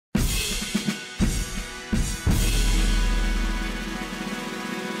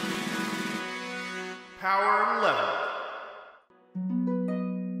Power level.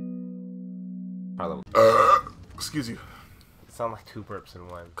 Excuse you. Sound like two burps in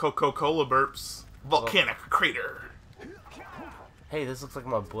one. Coca-Cola burps. Volcanic crater. Hey, this looks like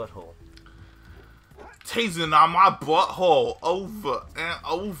my butthole. Tasing on my butthole over and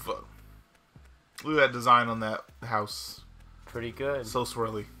over. Look at that design on that house. Pretty good. So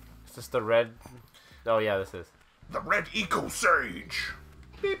swirly. Is this the red? Oh yeah, this is. The red eco sage.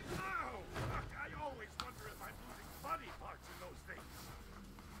 Beep. I always wonder if I'm losing body parts in those things.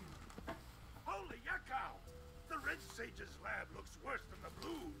 Holy yakkow! The red sage's lab looks worse than the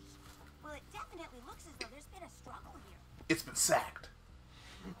blues. Well, it definitely looks as though there's been a struggle here. It's been sacked.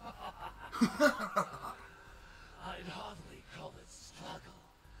 I'd hardly call it struggle.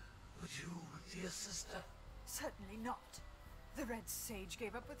 Would you, dear sister? Certainly not. The Red Sage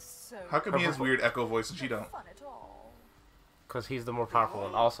gave up with so How come he has weird echo voice and she no don't? fun at all. Because he's the more powerful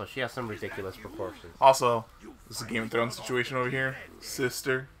one. Also, she has some ridiculous proportions. Also, this is a Game of Thrones situation over here.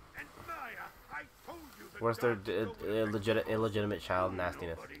 Sister. And Maya, I told you that Where's their illegitimate child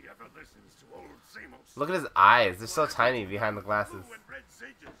nastiness? nobody ever listens to old Samos. Look at his eyes. They're so tiny behind the glasses. When red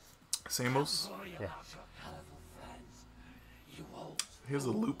sages. Samos. Yeah. You won't. He has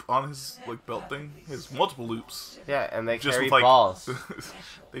a loop on his like belt thing. He has multiple loops. Yeah, and they Just carry with like balls.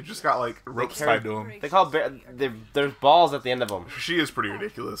 they just got like ropes carry- tied to him. They call there's balls at the end of them. She is pretty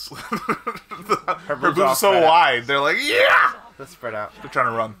ridiculous. Her boobs boobs are are so spread out. wide. They're like, yeah. Let's spread out. They're trying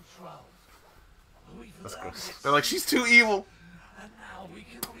to run. That's gross. They're like, she's too evil. And now we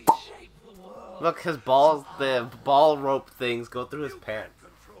can reshape the world. Look, his balls, the ball rope things go through his pants.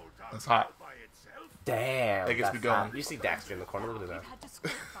 That's hot. By itself. Damn. That gets me that's going. hot. You see Daxter in the corner. Look at that. Had to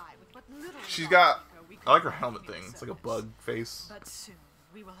squarify with what little She's knowledge got. we I like can her helmet thing. It's like a bug face. But soon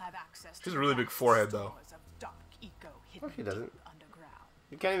we will have access She has to a really big vast forehead, though. stores of dark eco hidden she doesn't. deep underground.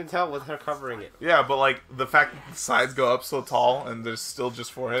 You can't even tell with her covering it. Yeah, but like the fact that the sides go up so tall and there's still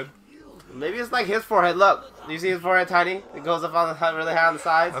just forehead. Maybe it's like his forehead. Look, you see his forehead tiny? It goes up on the really high on the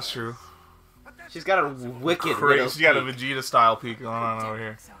sides. That's true. She's got a wicked. Crazy. widow's She got a peak. Vegeta style peak going on over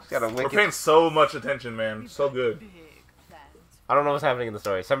here. She's got a We're wicked. paying so much attention, man. So good. Big plans. I don't know what's happening in the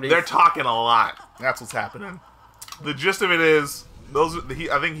story. Somebody. They're talking a lot. That's what's happening. The gist of it is,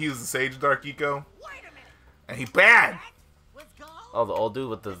 I think he's the Sage Dark Eco, Wait a minute. and he bad. Was Gull? Oh, the old dude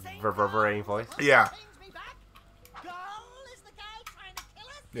with the reverberating voice. Yeah, Brings me back? Gull is the guy trying to kill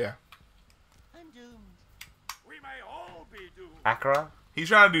us? yeah. I'm doomed. We may all be doomed. Akira. He's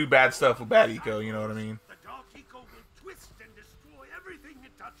trying to do bad stuff with bad Eco. You know what I mean? The dark eco will twist and destroy everything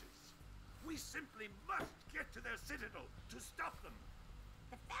it touches. We simply must get to their citadel to stop them.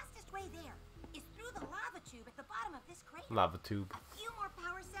 The fastest way there is through the lava tube at the bottom of this crater. Lava tube. A few more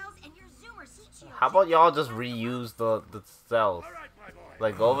power cells and your zoomer heat shield. How about y'all just reuse the cells? All right, my boy.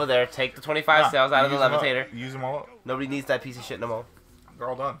 Like go over there, take the 25 cells out of the Use 'em up. levitator. Use them all up. Nobody needs that piece of shit no more. They're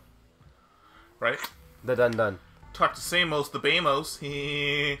all done. Right? The done. Talk to Samos the Bamos.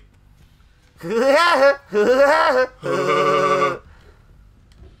 He.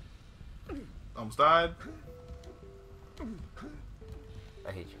 Almost died.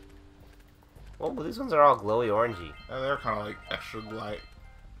 I hate you. Well, but these ones are all glowy orangey. They're kind of like extra light.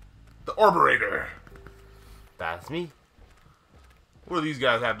 The Orberator. That's me. What do these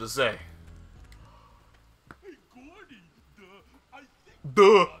guys have to say? Hey, Gordy, I think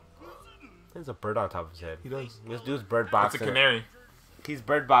Duh. There's a bird on top of his head. He does. This dude's bird It's boxing a canary. it. He's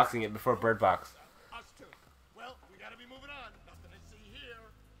bird boxing it before bird box. us too. Well, we gotta be moving on. Nothing to see here.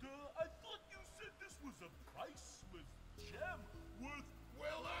 I thought you said this was a priceless gem worth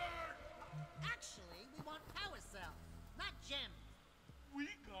well earned. Actually, we want power cells, not gems. We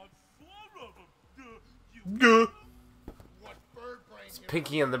got 4 of them. You Duh. what bird brain It's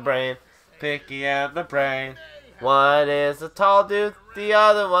Pinky and the Brain. Pinky and the Brain. One is a tall dude, the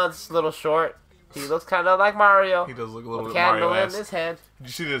other one's a little short. He looks kind of like Mario. He does look a little With bit a candle Mario in his hand. Did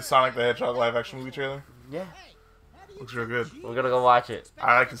you see the Sonic the Hedgehog live action movie trailer? Yeah. Looks real good. We're gonna go watch it.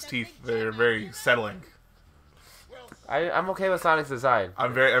 I like his teeth. They're very settling. I'm okay with Sonic's design.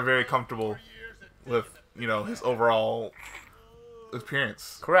 I'm very comfortable with, you know, his overall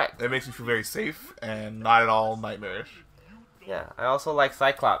appearance. Correct. It makes me feel very safe and not at all nightmarish. Yeah. I also like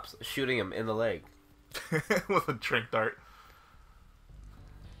Cyclops shooting him in the leg. With a drink dart.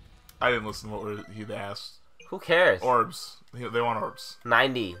 I didn't listen to what he asked. Who cares? Orbs. They want orbs.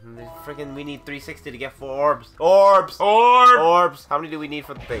 90. Freaking, we need 360 to get 4 orbs. Orbs! Orb! Orbs! How many do we need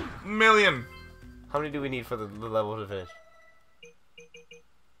for the thing? Million. How many do we need for the level to finish?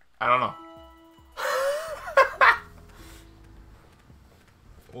 I don't know.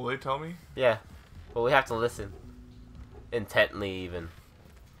 Will they tell me? Yeah. But we have to listen. Intently, even.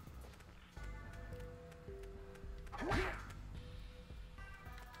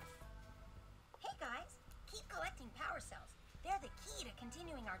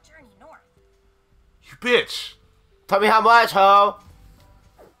 our journey north. You bitch. Tell me how much, ho.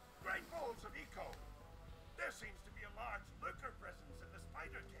 Great balls of eco. There seems to be a large liquor presence in the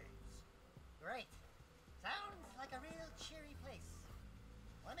spider caves. Great. Sounds like a real cheery place.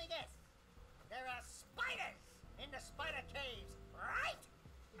 Let me guess. There are spiders in the spider caves, right?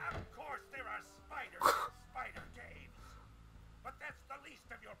 Of course there are spiders in spider caves. But that's the least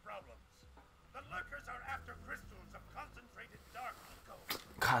of your problems. The lurkers are after crystals of concentrated dark eco.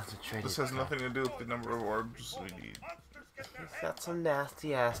 Concentrated. This has nothing to do with the number of orbs we need. Monsters get their He's hands got some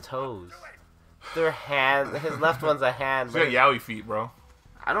nasty ass toes. on it. Their hand, his left one's a hand. He's got yaoi feet, bro.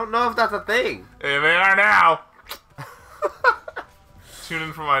 I don't know if that's a thing. Hey, they are now. Tune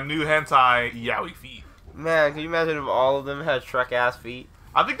in for my new hentai yaoi feet. Man, can you imagine if all of them had Shrek ass feet?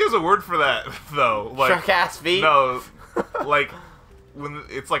 I think there's a word for that though. Like Shrek ass feet? no, like when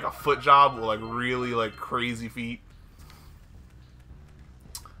it's like a foot job with like really like crazy feet.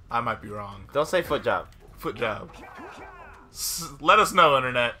 I might be wrong. Don't say foot job. Foot job. Let us know,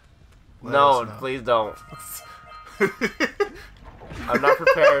 internet. Let No, us know. please don't. I'm not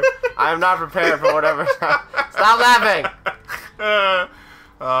prepared. I'm not prepared for whatever. Stop laughing.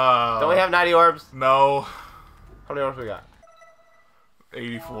 Don't we have 90 orbs? No. How many orbs we got?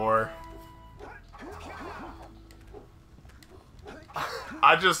 84.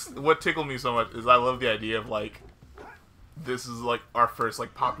 What tickled me so much is I love the idea of like, this is like our first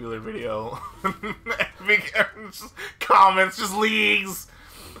like popular video. Just comments, just leagues.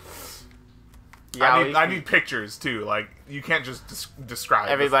 Yeah, I need pictures too. Like you can't just describe.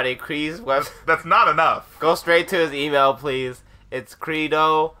 everybody. Cree's web. That's not enough. Go straight to his email, please. It's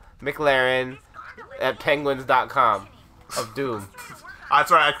Credo McLaren at penguins.com of Doom. That's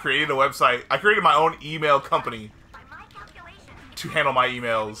right. I created a website. I created my own email company By my calculations, to handle my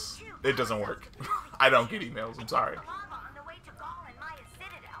emails. It doesn't work. I don't get emails. I'm sorry. the lava on the way to Gaul and Maya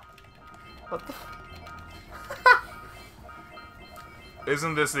Citadel. What the?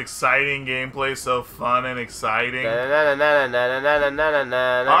 Isn't this exciting gameplay so fun and exciting? Alright,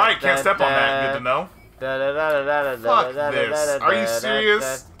 can't step on that. Good to know. Fuck this. Are you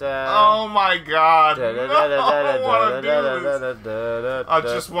serious? Oh my god. No, I don't want to do this. I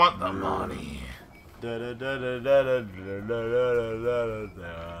just want the money.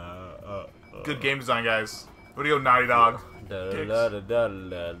 Good game design, guys. Way to go, Naughty Dog. Uncharted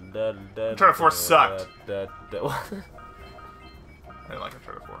 4 sucked. I didn't like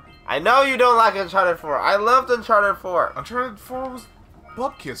Uncharted 4. I know you don't like Uncharted 4. I loved Uncharted 4. Uncharted 4 was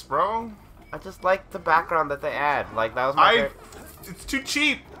bupkis, bro. I just like the background that they add. Like, that was my favorite. It's too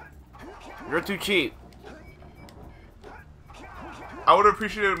cheap. You're too cheap. I would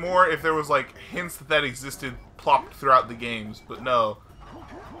appreciate it more if there was like hints that existed plopped throughout the games, but no.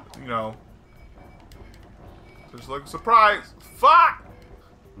 You know. There's like a surprise. Fuck!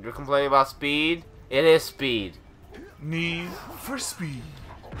 You're complaining about speed? It is speed. Need for speed.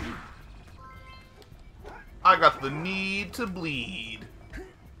 I got the need to bleed.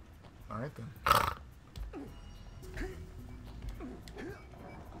 Alright then.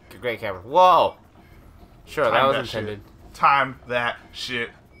 Great camera. Whoa! Sure, that Time was that intended. shit. Time that shit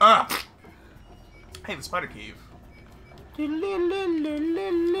up. Hey, the spider cave.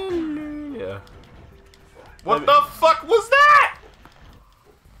 Yeah. What the fuck was that?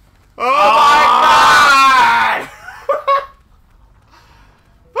 Oh my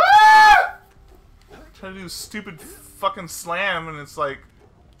god! Trying to do stupid fucking slam and it's like,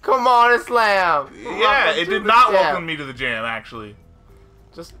 Come on, and slam! yeah, it did not welcome me to the jam actually.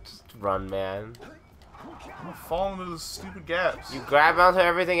 Just run, man. I'm gonna fall into those stupid gaps. You grab onto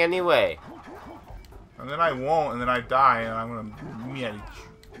everything anyway. And then I won't, and then I die, and I'm gonna meow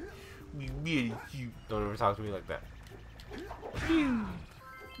you. Don't ever talk to me like that.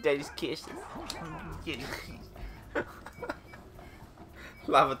 Daddy's kisses.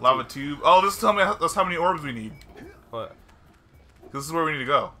 Lava tube. Lava tube. Oh, this is tell me that's how many orbs we need. What? This is where we need to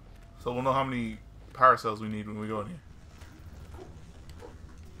go. So we'll know how many power cells we need when we go in here.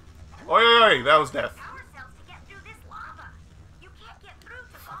 Oi, that was death. Power cells to get through this lava. You can't get through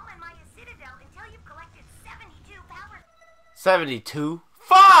to Gaul and Maya Citadel until you've collected 72 power. 72?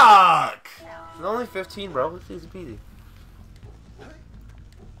 Fuck! It's only 15, bro. It's easy peasy.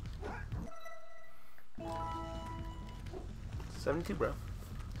 $72, bro.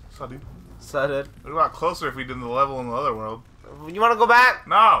 So, dude, Sudden. what about closer if we did the level in the other world? You wanna go back?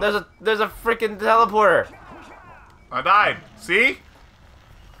 No! There's a freaking teleporter. I died. See?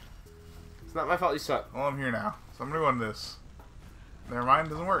 It's not my fault you suck. Well, I'm here now. So I'm doing this. Never mind,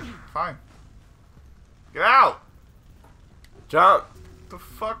 doesn't work. Fine. Get out! Jump. What the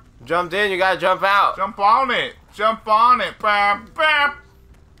fuck? Jumped in, you gotta jump out. Jump on it! Jump on it! Bam, bam!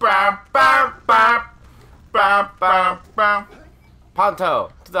 Bam, bam, bam, bam, bam, bam.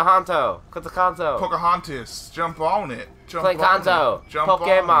 Ponto to the Honto. To the Kanto. Pocahontas, jump on it. Jump Play on Kanto. it. Jump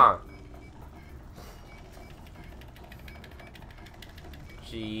Pokemon. on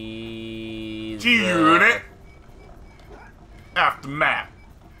Jeez. G-Unit. Aftermath.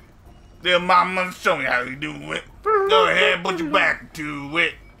 Little mama, show me how you do it. Go ahead, put your back to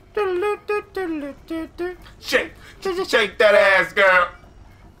it. Shake, shake that ass, girl.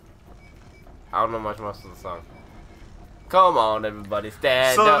 I don't know much most of the song. Come on, everybody,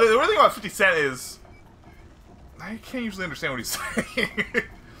 stand So up. the weird thing about 50 Cent is I can't usually understand what he's saying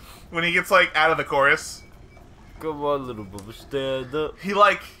when he gets like out of the chorus. Come on, little bubba, stand up. He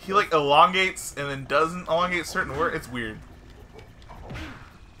like elongates and then doesn't elongate certain words. It's weird.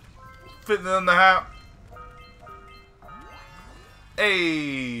 Fitting in the hat.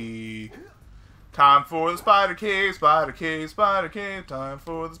 Hey, time for the spider cave, spider cave, spider cave. Time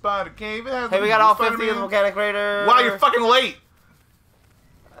for the spider cave. Hey, we got all 50 of the Mechanic Raider. Wow, you're fucking late.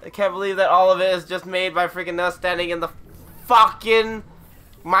 I can't believe that all of it is just made by freaking us standing in the fucking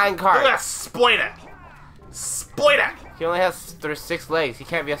minecart. Look at that spider. Spider. He only has 6 legs. He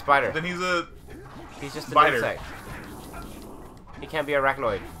can't be a spider. Then he's He's just an spider. insect. He can't be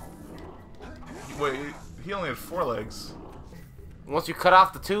arachnoid. Wait, he only had 4 legs. Once you cut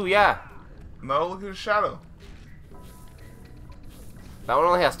off the 2, yeah. No, look at his shadow. That one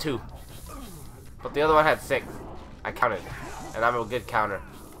only has 2. But the other one had 6. I counted. And I'm a good counter.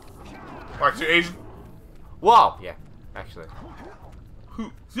 Mark, you're Asian. Whoa! Yeah, actually.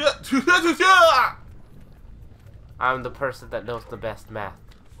 Who? Yeah. I'm the person that knows the best math.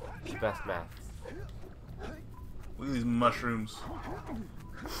 The best math. Look at these mushrooms.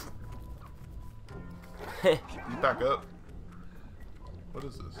 Back up. What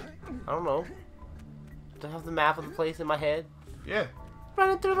is this? I don't know. Do I have the map of the place in my head? Yeah.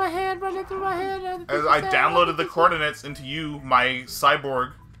 Running through my head, running through my head. As I downloaded the coordinates into you, my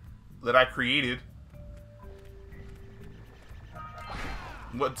cyborg that I created.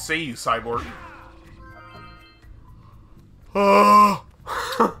 What say you, cyborg? Oh,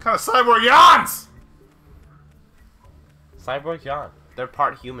 kind of cyborg yawns. Cyborgs yawn. They're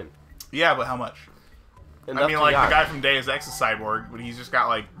part human. Yeah, but how much? Enough I mean, to like yawn. the guy from Deus Ex is cyborg, but he's just got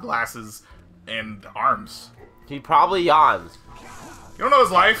like glasses and arms. He probably yawns. You don't know his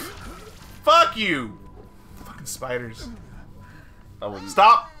life. Fuck you. Fucking spiders.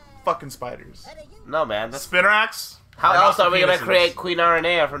 Stop. Fucking spiders. No, man. That's, Spinnerax. how are else not are we gonna penises. create Queen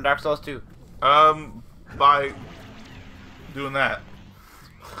Aranea from Dark Souls 2? By doing that.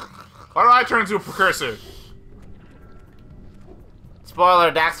 Why do I turn into a precursor?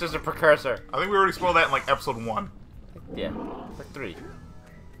 Spoiler, Daxter's a precursor. I think we already spoiled that in like episode 1. Yeah, it's like 3.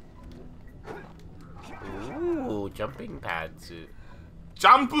 Ooh, jumping pad suit.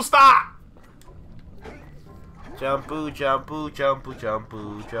 Jumpu star! Jumpu, jumpu, jumpu,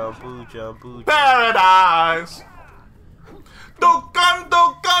 jumpu, jumpu, jumpu. Paradise! Dokkan,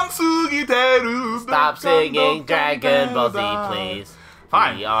 dokkan, sugiteru. Stop Dokkan, singing dokkan, Dragon Ball Z, paradise. please.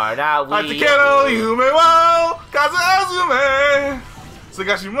 Fine. We are not we. Hachikeru yume wa kazuazume.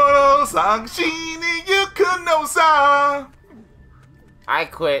 Sagashimono sanshi ni yuku no sa. I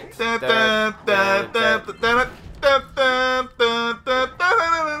quit.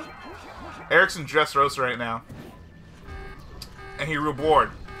 Eric's in Dressrosa right now. And he's real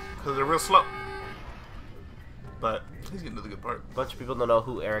bored. Because they're real slow. But he's getting to the good part. A bunch of people don't know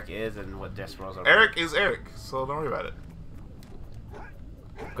who Eric is and what Desperados are. Eric is Eric, so don't worry about it.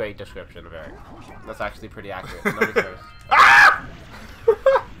 Great description of Eric. That's actually pretty accurate. Nobody cares. Ah!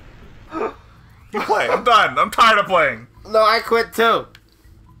 You play. I'm done. I'm tired of playing. No, I quit too.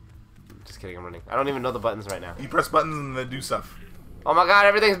 Just kidding, I'm running. I don't even know the buttons right now. You press buttons and they do stuff. Oh my god,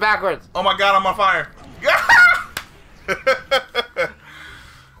 everything's backwards. Oh my god, I'm on fire.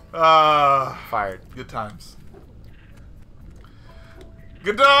 Fired. Good times.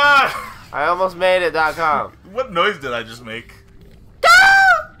 Good time. I almost made it.com. What noise did I just make?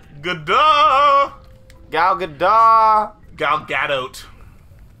 Good duh. Gal Gadot. Gal Gadot.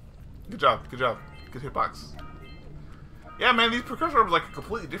 Good job. Good job. Good hitbox. Yeah, man, these precursor orbs are like a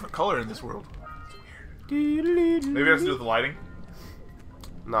completely different color in this world. It's weird. Maybe it has to do with the lighting.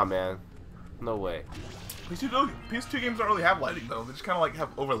 Nah, man. No way. PS2 games don't really have lighting though. They just kind of like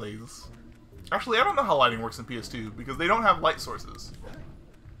have overlays. Actually, I don't know how lighting works in PS2 because they don't have light sources.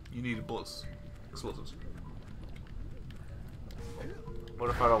 You need explosives. What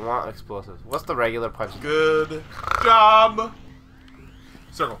if I don't want explosives? What's the regular punch? Good job.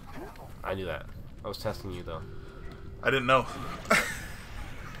 Circle. I knew that. I was testing you though. I didn't know.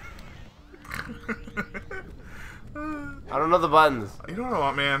 I don't know the buttons. You know what I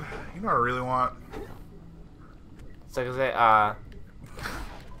want, man? You know what I really want? So I can say,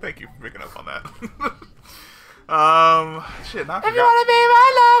 Thank you for picking up on that. Shit, not if you wanna be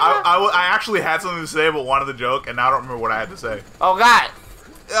my lover. I actually had something to say, but wanted the joke, and now I don't remember what I had to say. Oh god.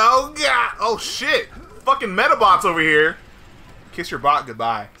 Oh god. Oh shit. Fucking Metabots over here. Kiss your bot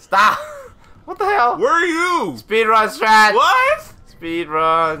goodbye. Stop. What the hell? Where are you? Speedrun strat. What?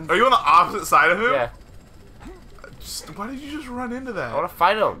 Speedrun. Are you on the opposite side of him? Yeah. Why did you just run into that? I wanna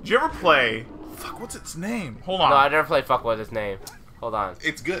fight him. Did you ever play? Fuck, what's its name? Hold on. No, I never played fuck with his name. Hold on.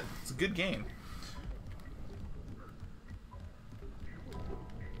 It's good. It's a good game.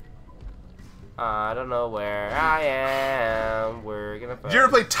 I don't know where I am. We're gonna fight. Did you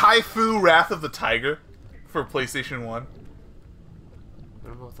ever play Taifu Wrath of the Tiger for PlayStation 1? I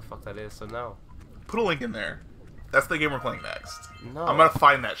don't know what the fuck that is, so no. Put a link in there. That's the game we're playing next. No. I'm gonna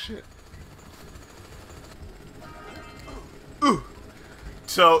find that shit. Ooh.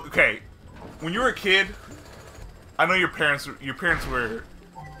 So, okay. When you were a kid, I know your parents were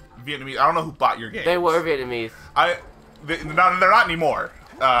Vietnamese. I don't know who bought your game. They were Vietnamese. They're not anymore.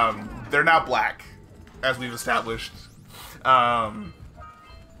 They're now black, as we've established.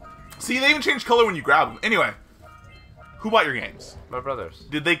 See, they even change color when you grab them. Anyway, who bought your games? My brothers.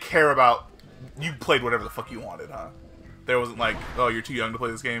 Did they care about... You played whatever the fuck you wanted, huh? There wasn't like, oh, you're too young to play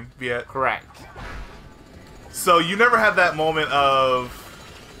this game, Viet? Correct. So you never had that moment of...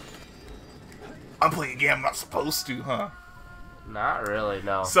 I'm playing a game I'm not supposed to, huh? Not really,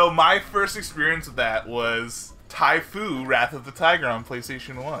 no. So my first experience with that was Taifu Wrath of the Tiger on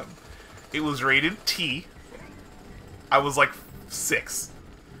PlayStation 1. It was rated T. I was like 6.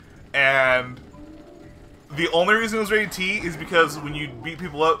 And the only reason it was rated T is because when you beat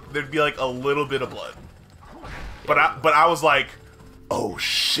people up, there'd be like a little bit of blood. But I was like, oh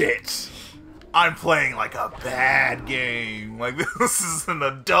shit. I'm playing like a bad game. Like this is an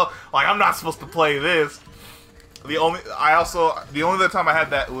adult. Like I'm not supposed to play this. The only other time I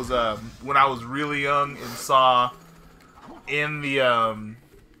had that was when I was really young and saw in the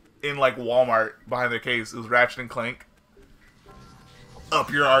in like Walmart behind their case, it was Ratchet and Clank. Up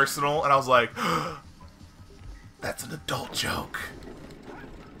your arsenal, and I was like, that's an adult joke.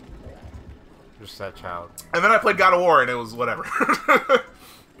 Just that child. And then I played God of War, and it was whatever.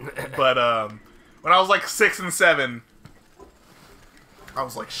 But when I was like 6 and 7, I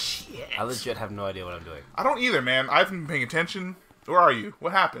was like, shit. I legit have no idea what I'm doing. I don't either, man. I haven't been paying attention. Where are you?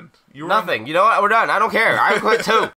 What happened? You were Nothing. You know what? We're done. I don't care. I quit too.